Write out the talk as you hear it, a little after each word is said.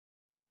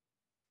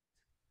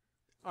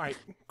All right,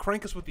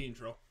 crank us with the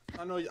intro.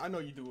 I know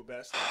you do it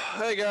best.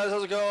 Hey guys,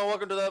 how's it going?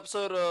 Welcome to the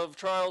episode of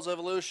Trials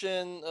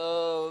Evolution.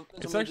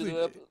 It's actually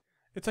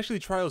it's actually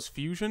Trials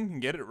Fusion.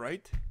 Get it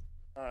right.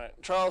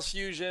 Alright, Trials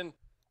Fusion.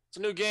 It's a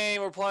new game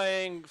we're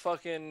playing.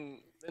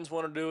 Fucking Vince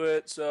want to do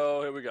it,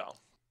 so here we go. All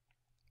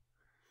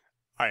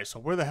right, so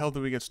where the hell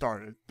do we get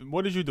started?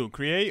 What did you do?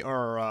 Create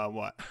or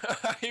what?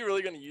 Are you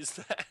really gonna use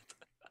that?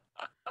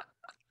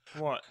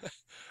 What?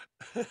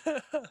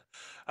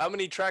 How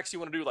many tracks do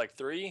you want to do? Like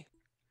 3?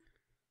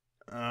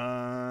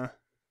 How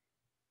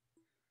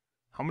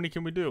many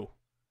can we do?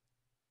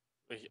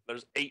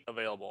 There's 8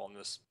 available on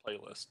this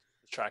playlist,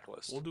 track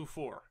list. We'll do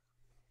 4.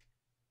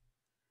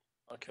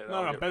 Okay.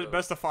 No,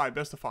 best of 5.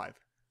 Best of 5.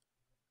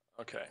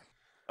 Okay.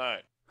 All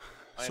right.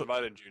 I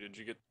invited you. Did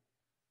you get?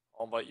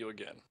 I'll invite you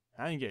again.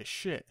 I didn't get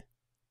shit.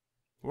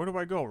 Where do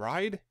I go?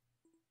 Ride?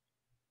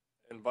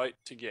 Invite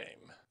to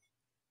game.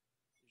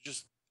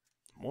 Just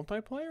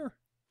Multiplayer?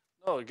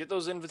 no, get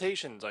those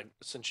invitations I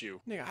sent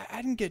you. Nigga, I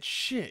didn't get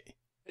shit.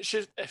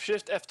 Shift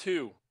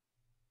F2.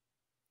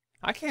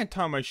 I can't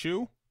tie my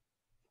shoe.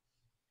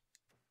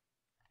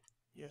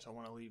 Yes, I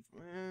want to leave.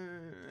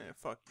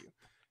 Fuck you.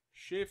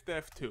 Shift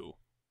F2.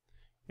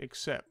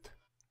 Accept.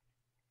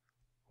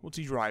 What's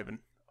he driving?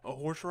 A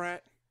horse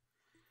rat?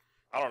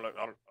 I don't know.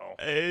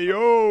 Hey,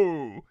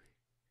 yo!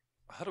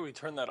 How do we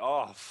turn that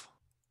off?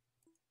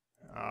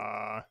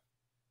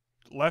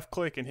 Left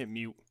click and hit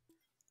mute.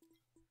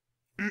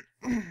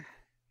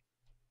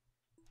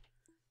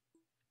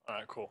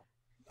 Alright, cool.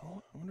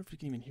 Oh, I wonder if you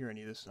can even hear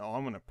any of this. Oh,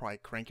 I'm gonna probably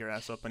crank your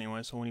ass up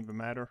anyway, so it won't even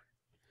matter.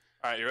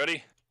 Alright, you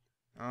ready?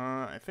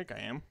 I think I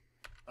am.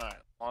 Alright,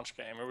 launch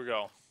game. Here we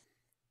go.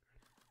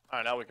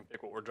 Alright, now we can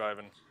pick what we're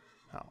driving.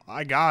 Oh,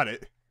 I got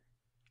it.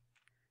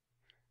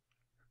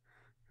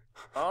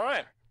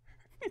 Alright.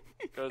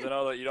 Because I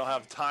know that you don't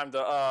have time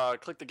to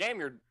click the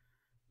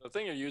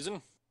thing you're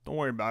using. Don't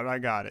worry about it, I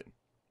got it.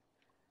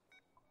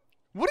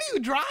 What are you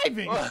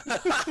driving?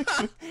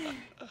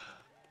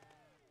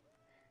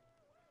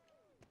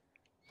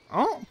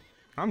 Oh,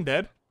 I'm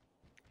dead.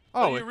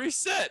 Oh, you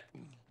reset.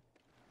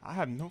 I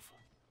have no.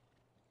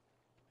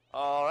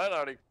 Alright,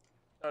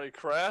 already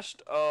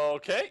crashed.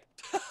 Okay.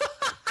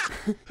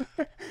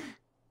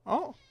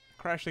 Oh,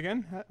 crashed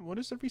again. What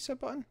is the reset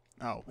button?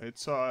 Oh,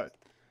 it's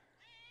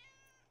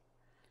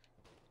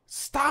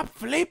Stop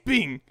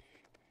flipping!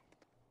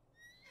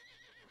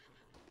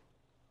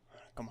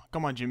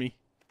 Come on, Jimmy.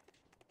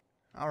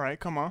 All right,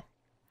 come on.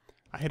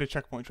 I hit a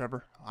checkpoint,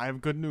 Trevor. I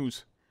have good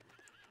news.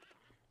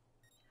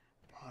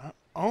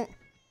 Oh,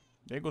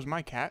 there goes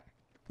my cat.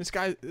 This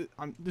guy,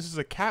 this is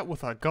a cat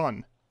with a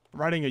gun,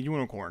 riding a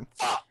unicorn.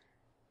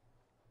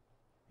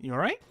 You all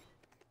right?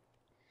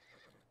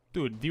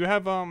 Dude, do you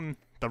have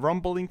the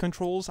rumbling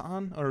controls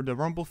on, or the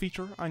rumble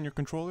feature on your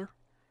controller?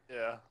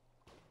 Yeah.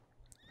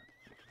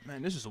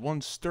 Man, this is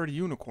one sturdy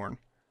unicorn.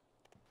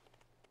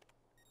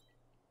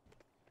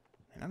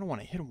 Man, I don't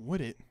want to hit him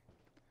with it.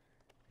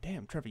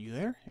 Damn, Trevor, you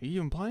there? Are you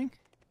even playing?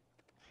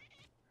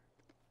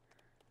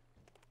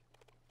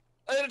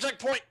 I hit a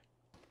checkpoint.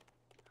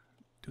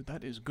 Dude,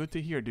 that is good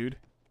to hear, dude.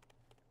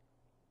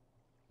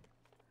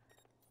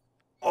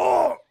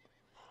 Oh!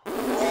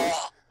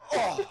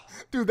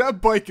 Dude,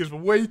 that bike is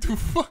way too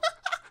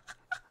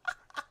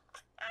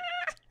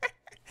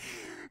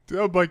Dude,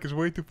 that bike is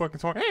way too fucking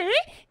strong.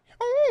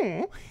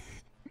 Oh!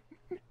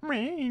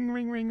 Ring,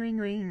 ring, ring, ring,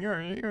 ring.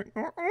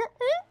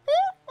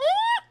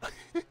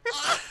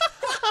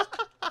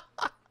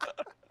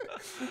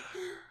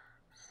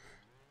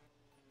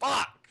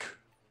 Fuck!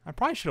 I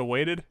probably should have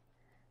waited.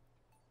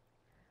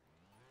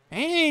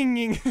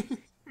 Hanging.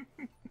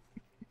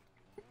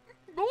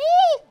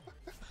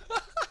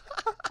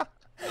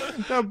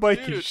 That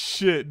bike is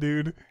shit,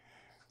 dude.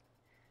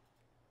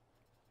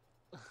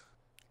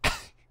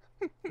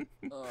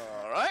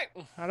 Alright,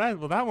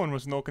 well that one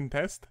was no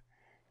contest.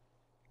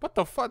 What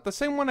the fuck? The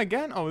same one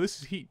again? Oh, this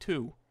is Heat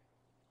 2.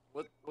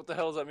 What the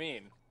hell does that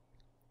mean?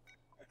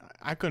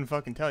 I couldn't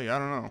fucking tell you. I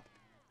don't know.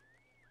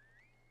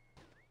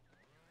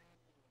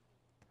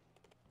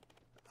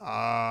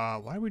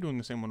 Why are we doing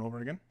the same one over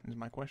again? Is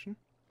my question.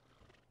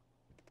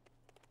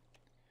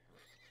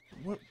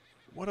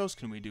 What else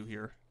can we do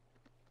here?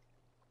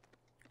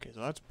 Okay,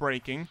 so that's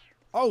braking.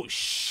 Oh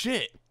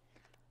shit!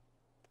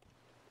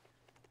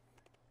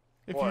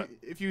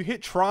 If you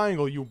hit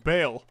triangle, you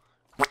bail.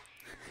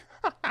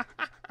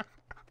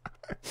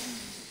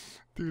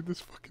 Dude,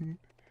 this fucking...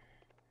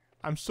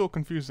 I'm so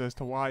confused as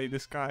to why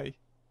this guy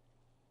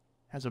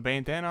has a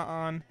bandana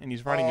on and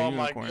he's riding a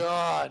unicorn. Oh my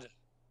god!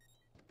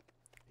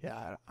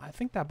 Yeah, I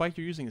think that bike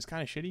you're using is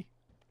kind of shitty.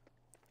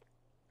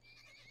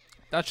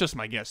 That's just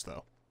my guess,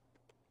 though.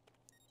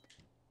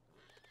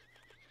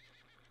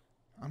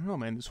 I don't know,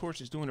 man. This horse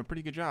is doing a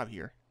pretty good job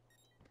here.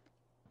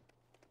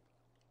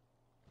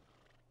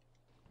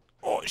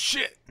 Oh,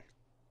 shit!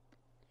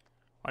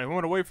 Alright,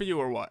 want me to wait for you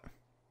or what?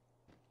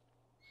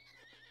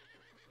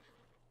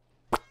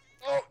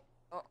 Oh,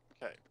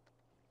 okay.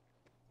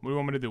 What do you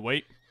want me to do?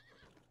 Wait?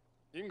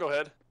 You can go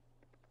ahead.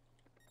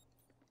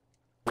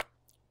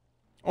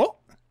 Oh!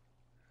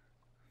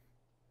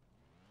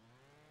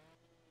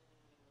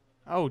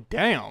 Oh,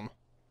 damn.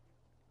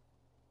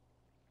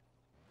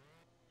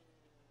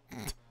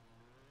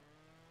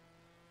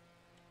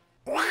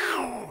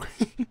 Wow.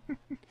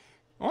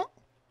 Oh.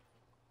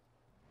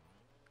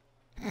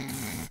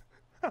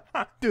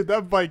 Dude,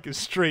 that bike is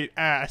straight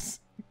ass.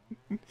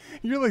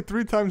 You're like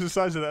 3 times the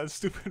size of that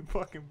stupid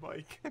fucking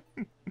bike.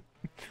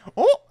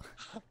 Oh!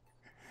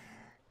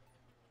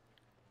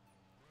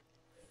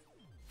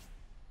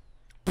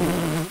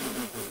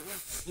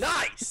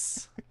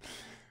 Nice!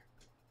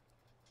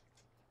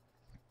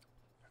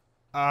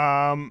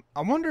 I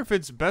wonder if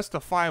it's best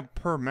of 5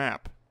 per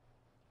map.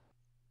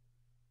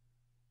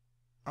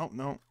 Oh,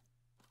 no.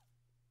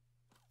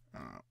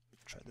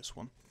 Try this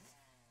one.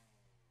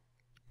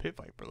 Pit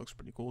Viper looks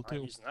pretty cool, I'm too.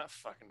 not using that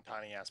fucking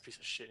tiny ass piece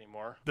of shit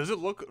anymore. Does it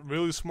look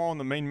really small in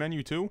the main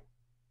menu, too?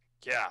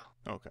 Yeah.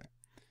 Okay.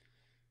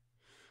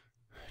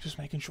 Just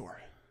making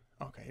sure.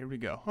 Okay, here we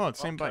go. Oh, it's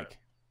the same bike.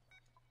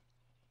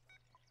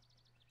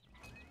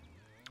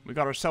 We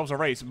got ourselves a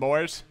race,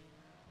 boys.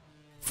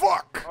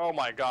 Fuck! Oh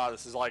my god,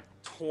 this is like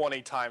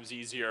 20 times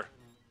easier.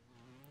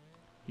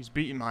 He's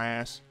beating my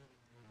ass.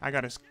 I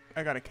gotta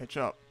catch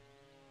up.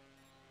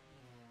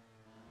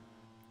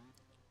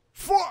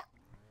 Fuck!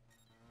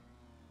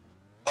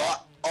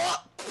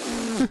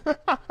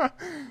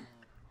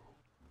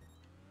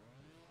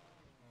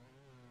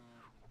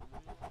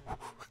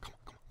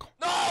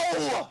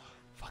 No!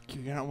 Fuck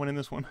you, you're not winning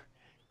this one.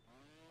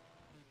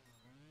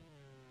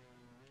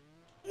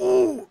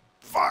 Ooh,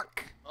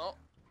 fuck! Oh.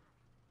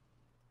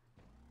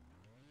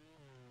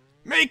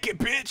 Make it,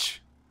 bitch!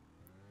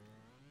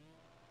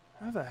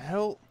 How the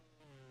hell?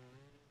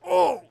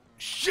 Oh,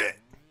 shit!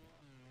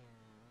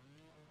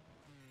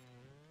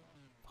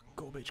 Fucking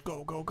go, bitch,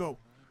 go, go, go.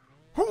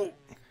 Whoo!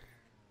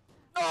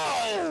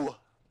 No!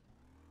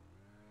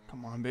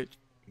 Come on, bitch.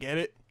 Get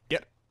it.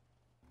 Get it.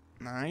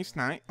 Nice,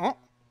 nice. Oh,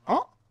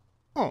 oh,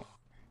 oh.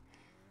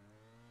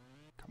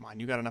 Come on,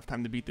 you got enough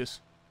time to beat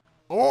this.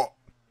 Oh!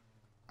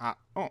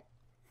 Oh.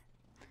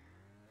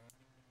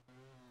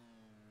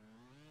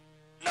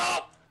 No!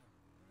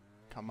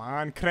 Come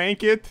on,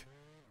 crank it.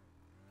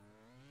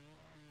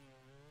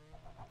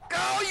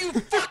 Go, you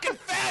fucking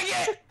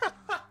faggot!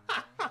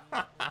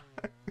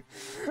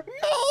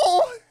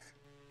 No!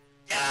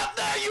 Get up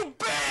there, you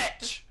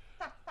bitch!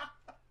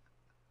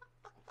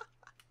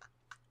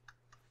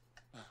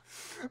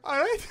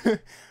 Alright.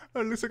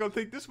 It looks like I'll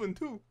take this one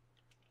too.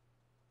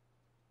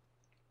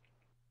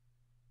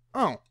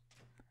 Oh.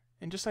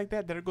 And just like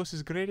that, there goes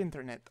his great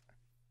internet.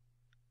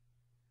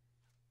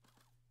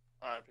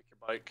 Alright, pick your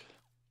bike.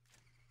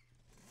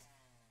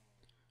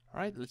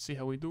 Alright, let's see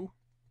how we do.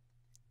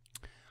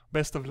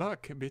 Best of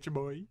luck, bitch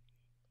boy.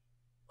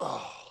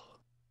 Oh.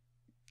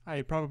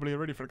 I probably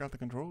already forgot the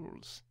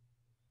controls.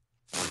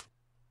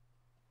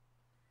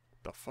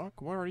 The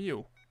fuck? Where are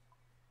you?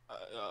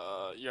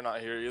 You're not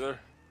here either.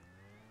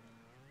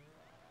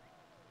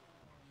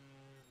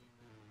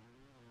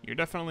 You're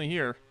definitely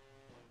here.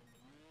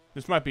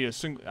 This might be a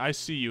single. I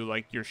see you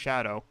like your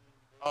shadow.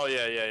 Oh,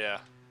 yeah, yeah, yeah.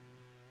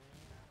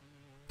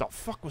 The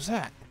fuck was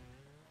that?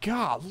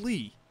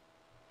 Golly.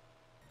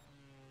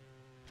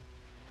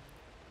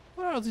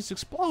 What are all these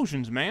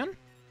explosions, man?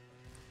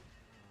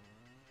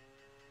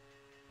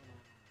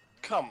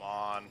 Come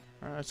on.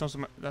 That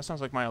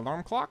sounds like my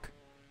alarm clock.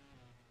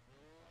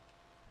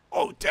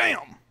 Oh,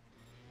 damn!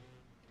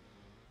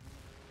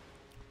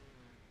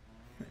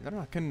 They're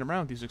not kidding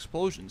around with these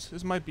explosions.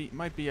 This might be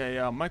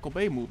a Michael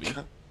Bay movie.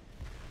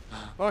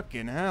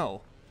 Fucking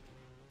hell!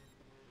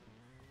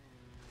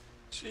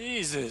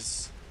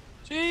 Jesus.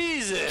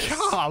 Jesus.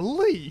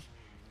 Golly!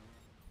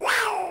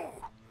 Wow!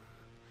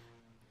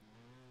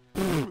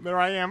 There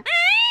I am.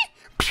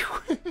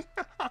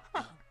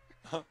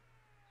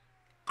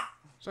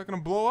 Is that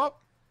gonna blow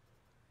up?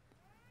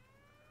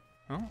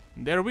 Oh,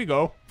 there we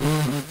go.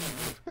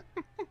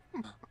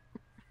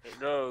 It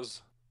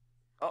goes.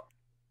 Oh.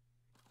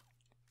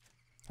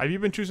 Have you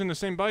been choosing the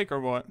same bike or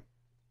what?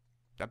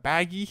 The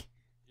baggy?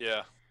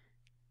 Yeah.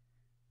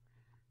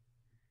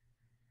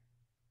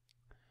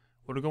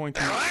 We're going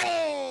to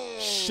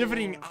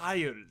Shivering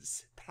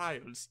Isles.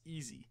 Trials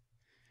easy.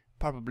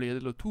 Probably a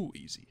little too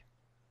easy.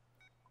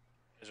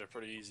 These are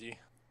pretty easy,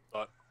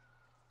 but...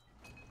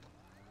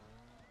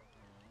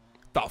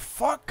 The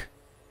fuck?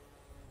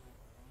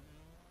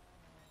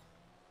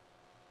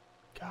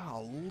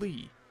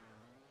 Golly.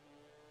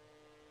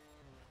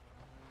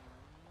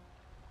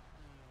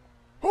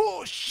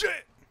 Oh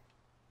shit!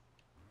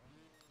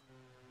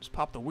 Just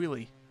popped the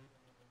wheelie.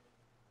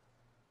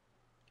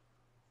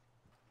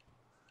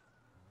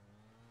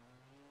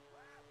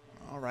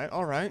 Alright,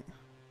 alright.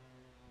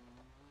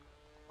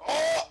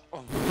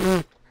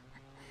 Oh!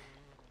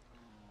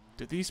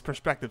 Dude, these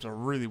perspectives are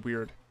really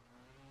weird.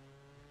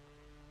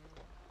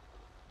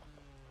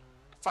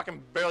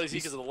 Fucking barely see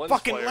because of the lens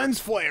Fucking flare. lens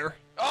flare!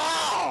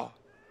 Oh!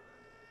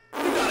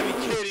 You gotta be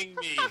kidding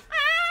me.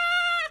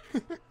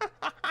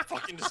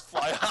 Fucking just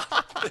fly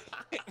off.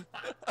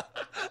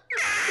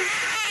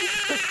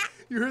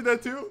 You heard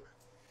that too?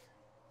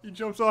 He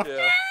jumps off.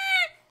 Yeah.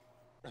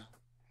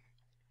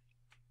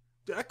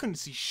 Dude, I couldn't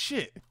see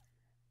shit.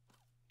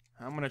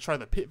 I'm gonna try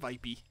the pit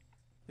vipey.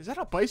 Is that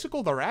a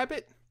bicycle, the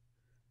rabbit?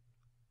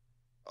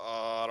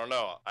 I don't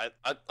know. I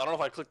don't know if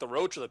I clicked the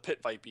roach or the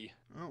pit vipey.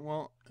 Oh,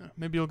 well,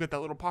 maybe you'll get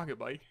that little pocket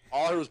bike.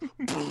 All I was.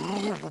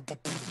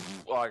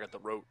 Oh, I got the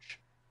roach.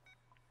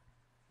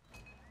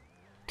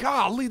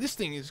 Golly, this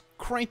thing is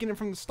cranking it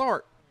from the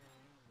start.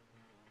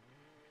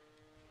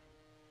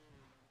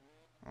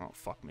 Oh,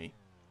 fuck me.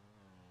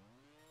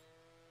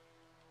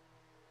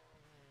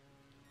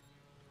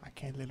 I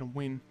can't let him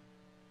win.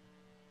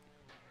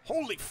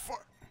 Holy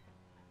fuck.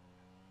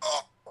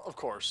 Oh, of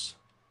course.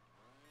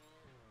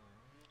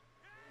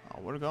 Oh,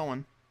 we're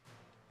going.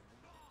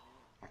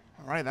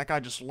 Alright, that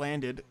guy just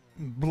landed.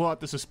 Blew out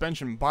the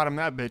suspension, bottomed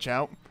that bitch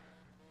out.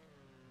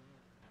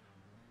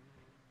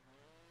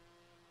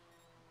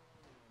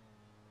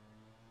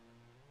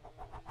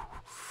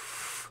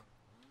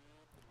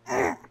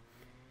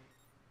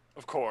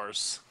 Of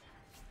course.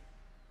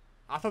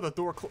 I thought the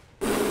door closed.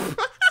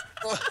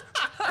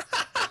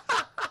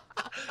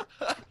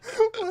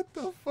 What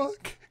the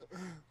fuck?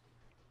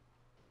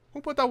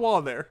 Who put that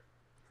wall there?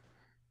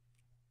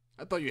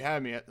 I thought you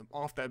had me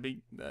off that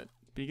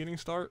beginning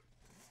start.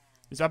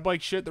 Is that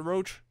bike shit, the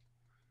roach?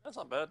 That's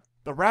not bad.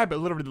 The rabbit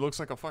literally looks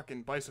like a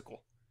fucking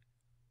bicycle.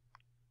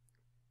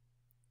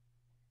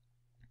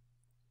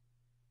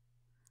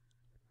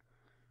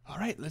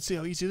 Alright, let's see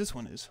how easy this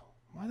one is.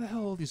 Why the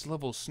hell are all these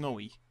levels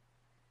snowy?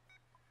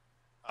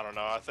 I don't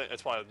know. I think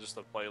it's probably just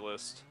the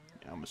playlist.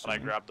 Yeah, I'm And I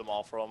assuming. grabbed them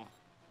all from.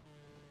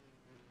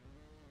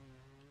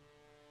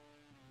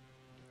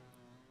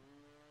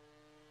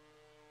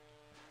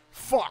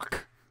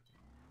 Fuck!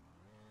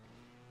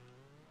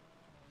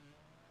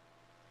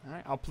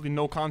 Alright, I'll plead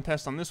no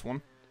contest on this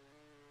one.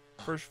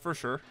 For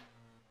sure.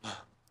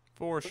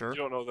 For sure. You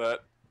don't know that.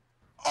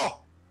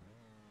 Oh!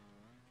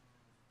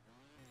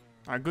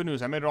 Alright, good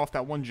news. I made it off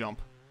that one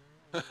jump.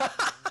 I'm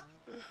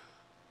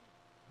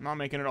not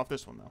making it off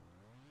this one, though.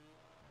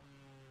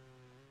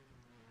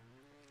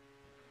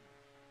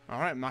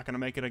 Alright, I'm not gonna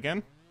make it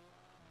again.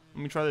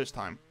 Let me try this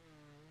time.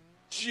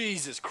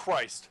 Jesus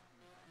Christ.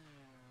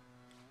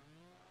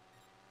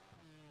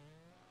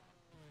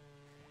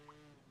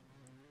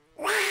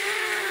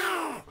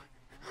 Wow!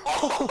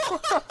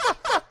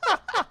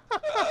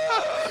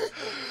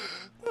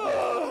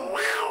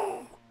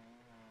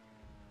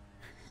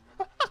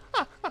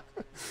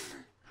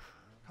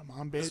 Come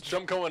on, This bitch.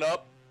 jump going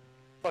up.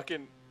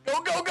 Fucking.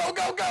 Go, go, go,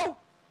 go, go!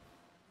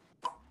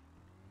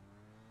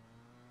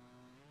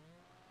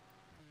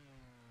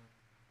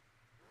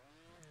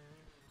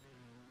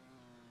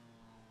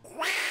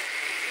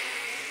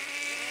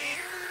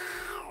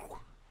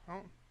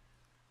 Oh.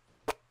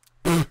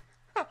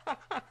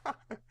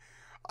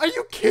 Are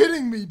you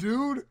kidding me,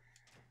 dude?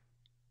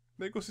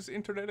 There goes his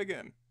internet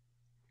again.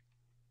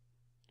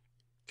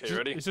 Okay, you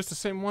ready? Is this the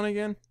same one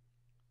again?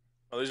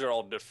 Oh, these are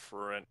all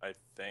different, I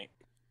think.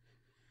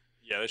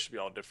 Yeah, they should be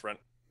all different.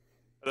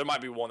 There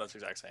might be one that's the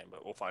exact same,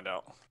 but we'll find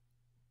out.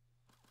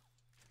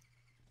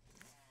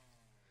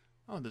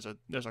 Oh,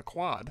 there's a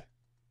quad.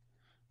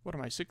 What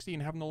am I, 60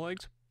 and have no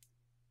legs?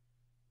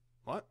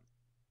 What?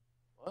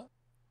 What?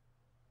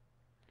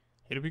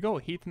 Here we go,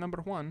 Heath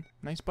number 1.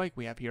 Nice bike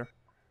we have here.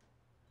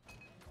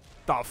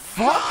 The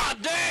fuck? Ah,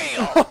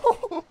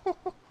 damn!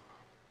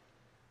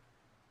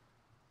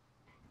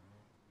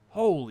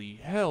 Holy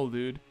hell,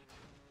 dude.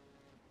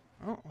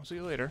 Oh, I'll see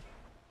you later.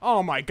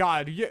 Oh my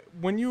god, yeah,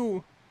 when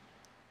you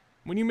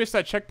miss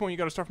that checkpoint, you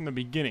gotta start from the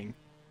beginning.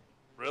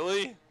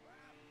 Really?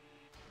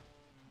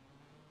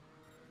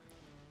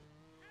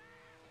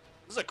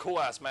 This is a cool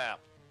ass map.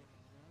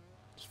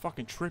 It's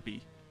fucking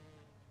trippy.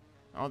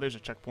 Oh, there's a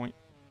checkpoint.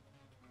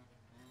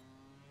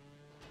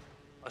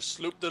 A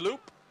sloop de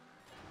loop?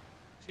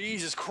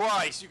 Jesus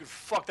Christ, you could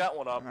fuck that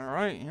one up.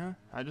 Alright, yeah,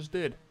 I just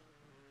did.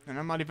 And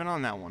I'm not even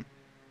on that one.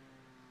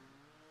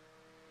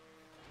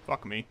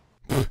 Fuck me.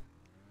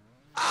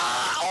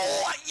 Ah,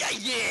 oh, yeah,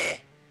 yeah!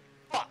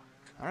 Fuck.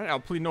 Alright, I'll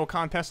plead no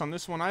contest on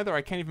this one either.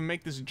 I can't even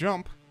make this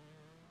jump.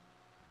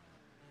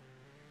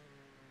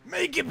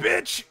 Make it,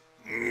 bitch!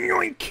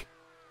 Yoink!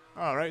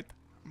 Alright.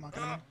 I'm not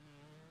gonna...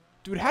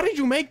 Dude, how did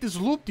you make this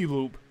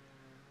loop-de-loop?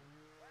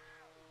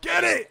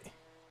 Get it!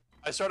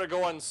 I started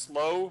going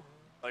slow,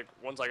 like,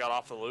 once I got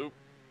off the loop.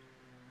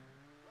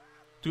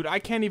 Dude, I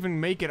can't even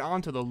make it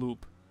onto the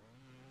loop.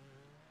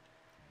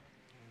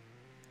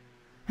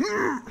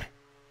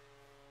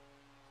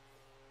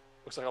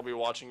 Looks like I'll be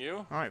watching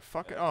you. Alright,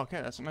 fuck it. Oh,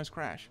 okay, that's a nice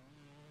crash.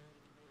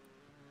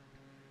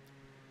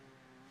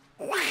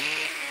 Alright,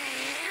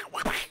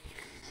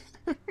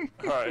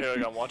 here I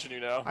go, I'm watching you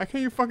now. I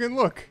can't even fucking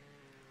look.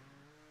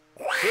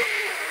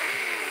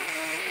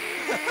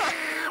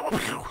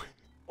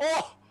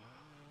 Oh!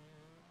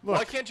 Look.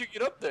 Why can't you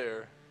get up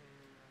there?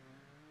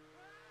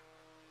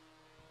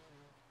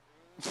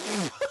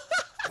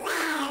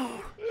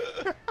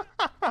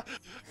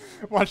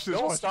 Watch this.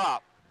 Don't Watch.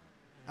 stop.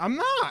 I'm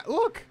not.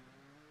 Look.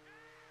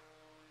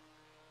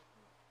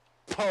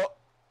 Oh.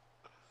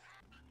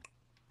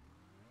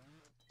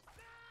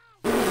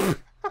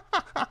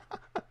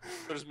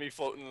 There's me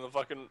floating in the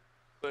fucking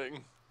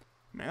thing.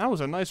 Man, that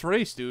was a nice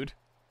race, dude.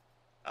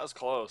 That was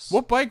close.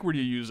 What bike were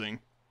you using?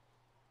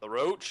 The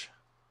Roach?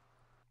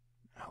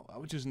 Oh, I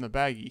was using the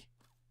baggy.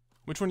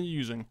 Which one are you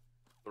using?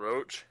 The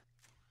Roach?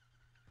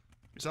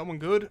 Is that one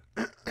good?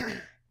 I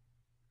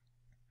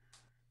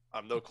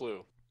have no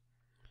clue.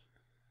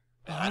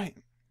 Alright.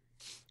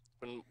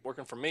 Been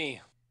working for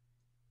me.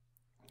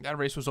 That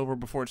race was over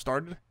before it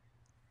started?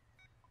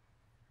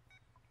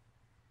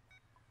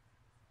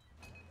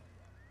 I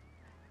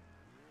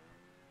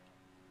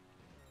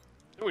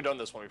think we've done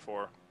this one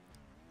before.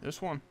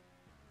 This one?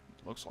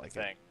 Looks like I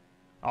it. think.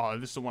 Oh,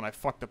 this is the one I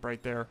fucked up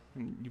right there,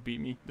 and you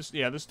beat me. This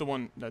is the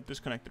one that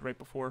disconnected right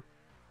before.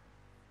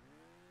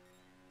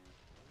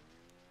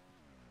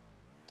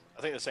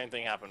 I think the same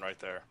thing happened right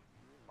there.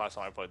 Last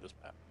time I played this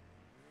map.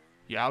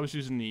 Yeah, I was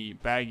using the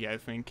baggy, I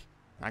think.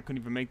 I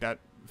couldn't even make that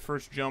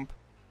first jump.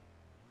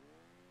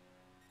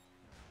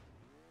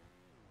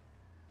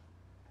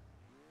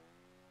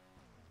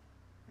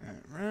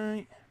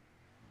 Alright.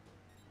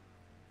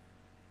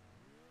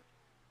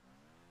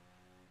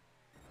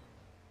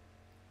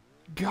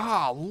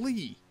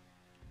 Golly!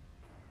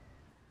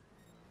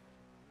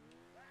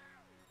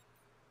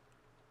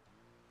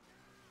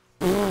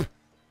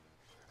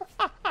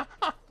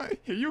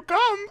 Here you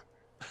come!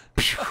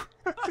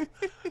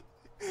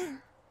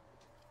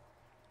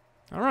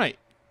 Alright.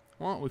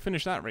 Well, we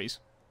finished that race.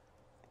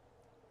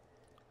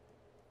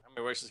 How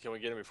many races can we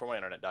get in before my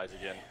internet dies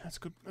again? That's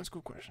good. That's a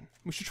good question.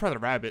 We should try the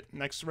rabbit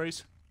next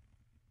race.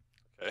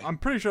 Okay. I'm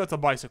pretty sure that's a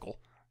bicycle.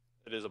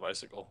 It is a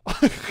bicycle.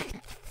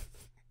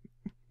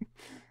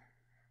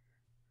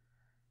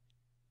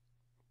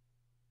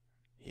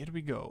 Here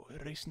we go.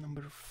 Race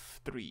number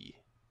 3.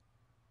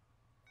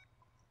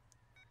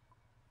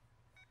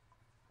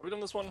 Have we done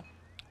this one?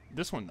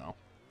 This one, though.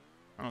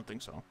 I don't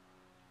think so.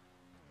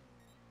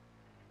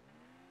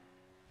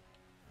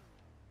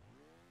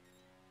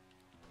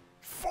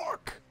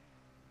 Fuck!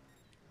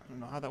 I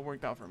don't know how that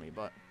worked out for me,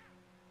 but...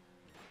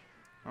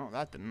 Oh,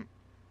 that didn't.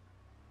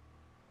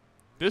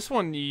 This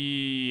one,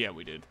 yeah,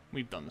 we did.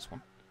 We've done this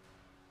one.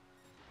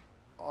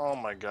 Oh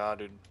my god,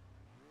 dude.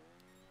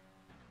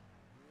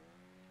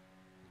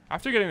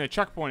 After getting the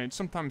checkpoint, it's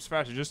sometimes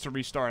faster just to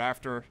restart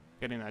after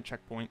getting that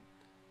checkpoint.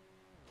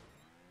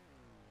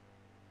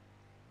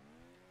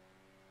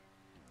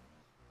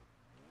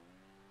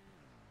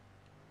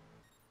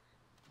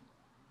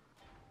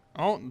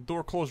 Oh, the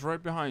door closed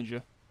right behind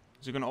you.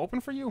 Is it going to open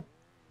for you?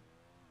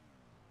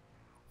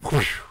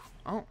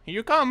 Oh, here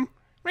you come.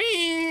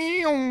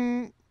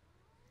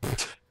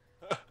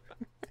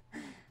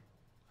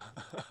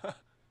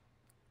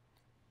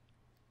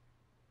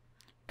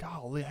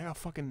 Golly, I got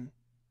fucking...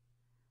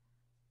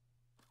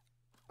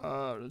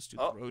 let's do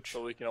the Roach.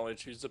 So we can only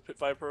choose the Pit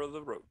Viper or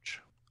the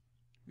Roach.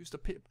 Use the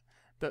pit...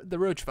 The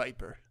Roach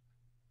Viper.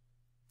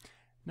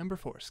 Number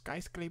 4,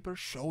 Skyscraper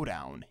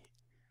Showdown.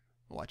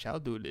 Watch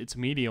out, dude. It's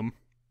medium.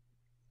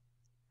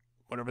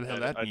 Whatever the hell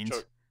that means.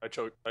 I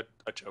choked.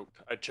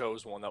 I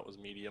chose one that was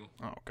medium.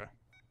 Oh, okay.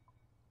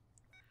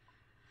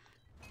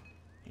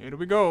 Here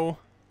we go.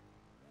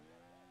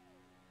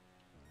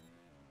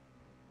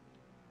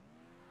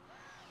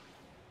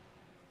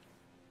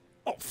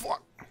 Oh,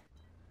 fuck.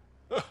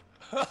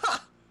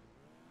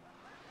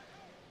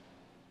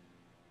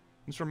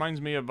 This reminds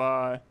me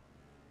of,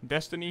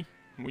 Destiny,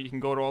 where you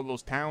can go to all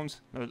those towns,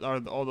 or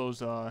all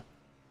those,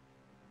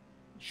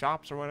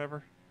 shops or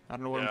whatever. I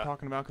don't know what I'm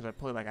talking about because I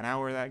played like an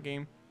hour of that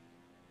game.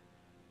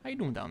 How you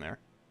doing down there?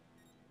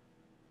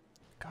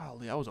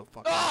 Golly, that was a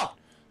fucking... Ah!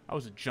 That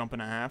was a jump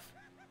and a half.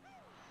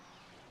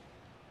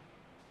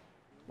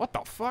 What the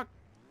fuck?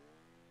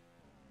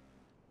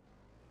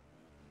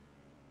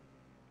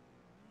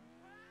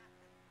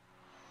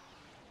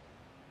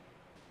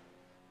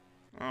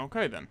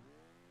 Okay then.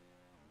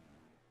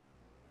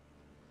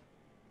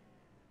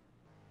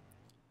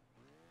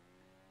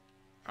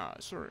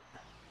 Sorry.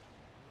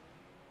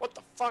 What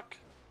the fuck?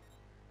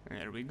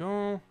 There we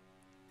go.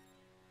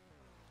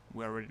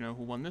 We already know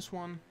who won this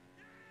one.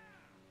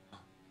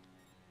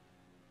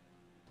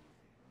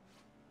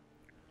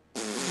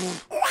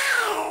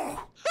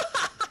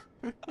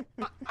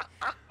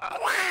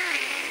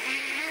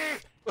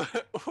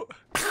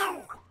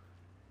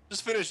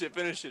 Just finish it,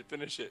 finish it,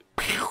 finish it.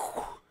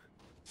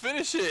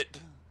 Finish it!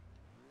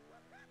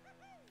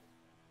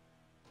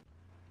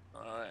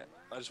 Alright,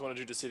 I just wanted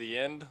you to see the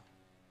end.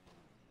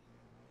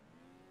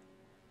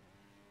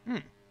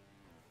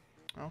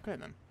 Okay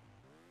then.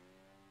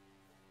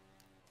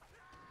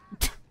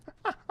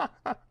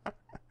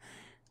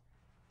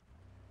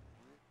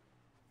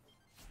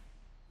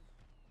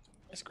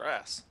 Nice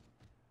grass.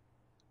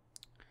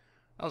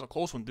 That was a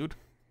close one, dude.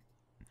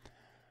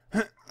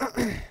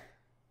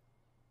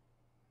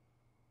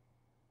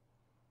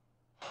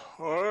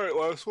 Alright,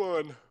 last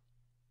one.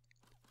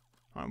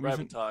 I'm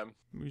Rabbit time.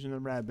 I'm using the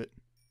rabbit.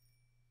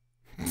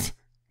 Ding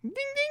ding!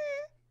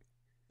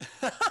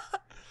 As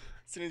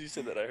soon as you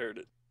said that, I heard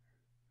it.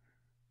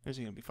 This is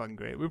gonna be fucking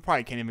great. We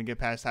probably can't even get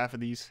past half of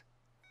these.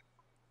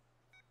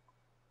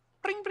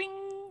 Bring, bring.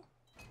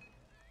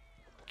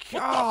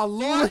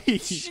 Golly!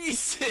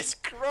 Jesus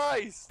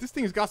Christ! This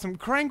thing's got some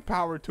crank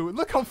power to it.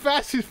 Look how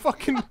fast he's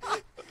fucking...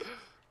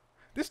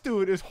 This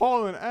dude is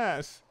hauling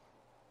ass.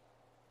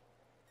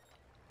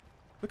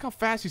 Look how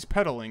fast he's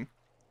pedaling.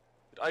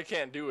 I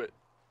can't do it.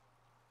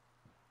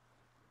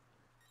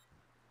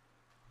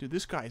 Dude,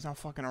 this guy is not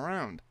fucking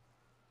around.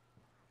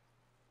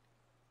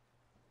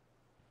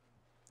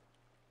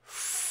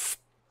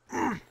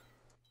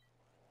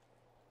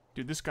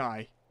 Dude, this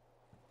guy.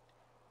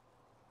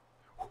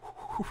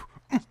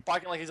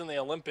 Barking like he's in the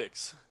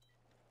Olympics.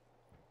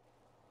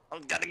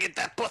 I'm gonna get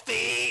that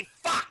pussy!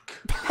 Fuck!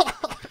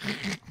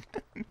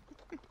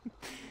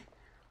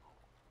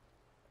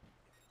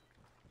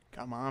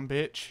 Come on,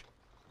 bitch.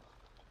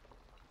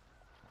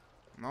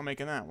 I'm not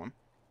making that one.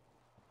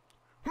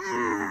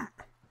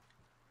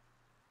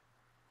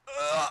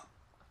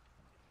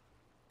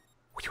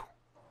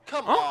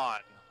 Come on!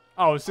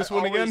 Oh, is this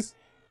one again?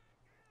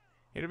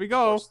 Here we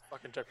go. Those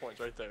fucking checkpoints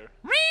right there.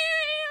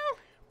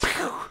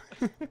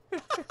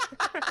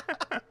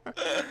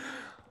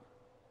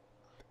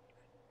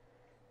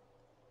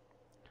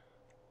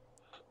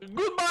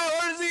 Goodbye,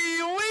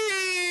 Horsey!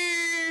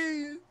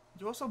 Wee!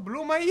 You also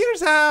blew my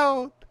ears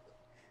out.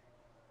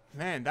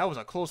 Man, that was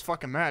a close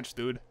fucking match,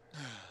 dude.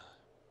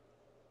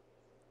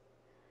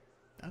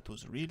 That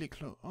was really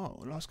close. Oh,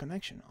 lost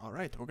connection.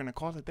 Alright, we're gonna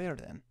call it there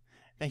then.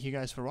 Thank you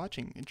guys for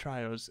watching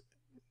Trio's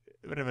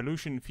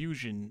Revolution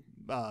Fusion,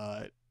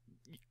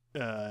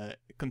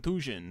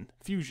 Contusion,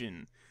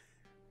 Fusion.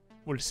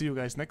 We'll see you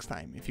guys next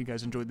time. If you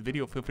guys enjoyed the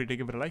video, feel free to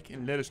give it a like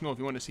and let us know if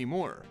you want to see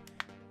more.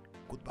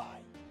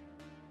 Goodbye.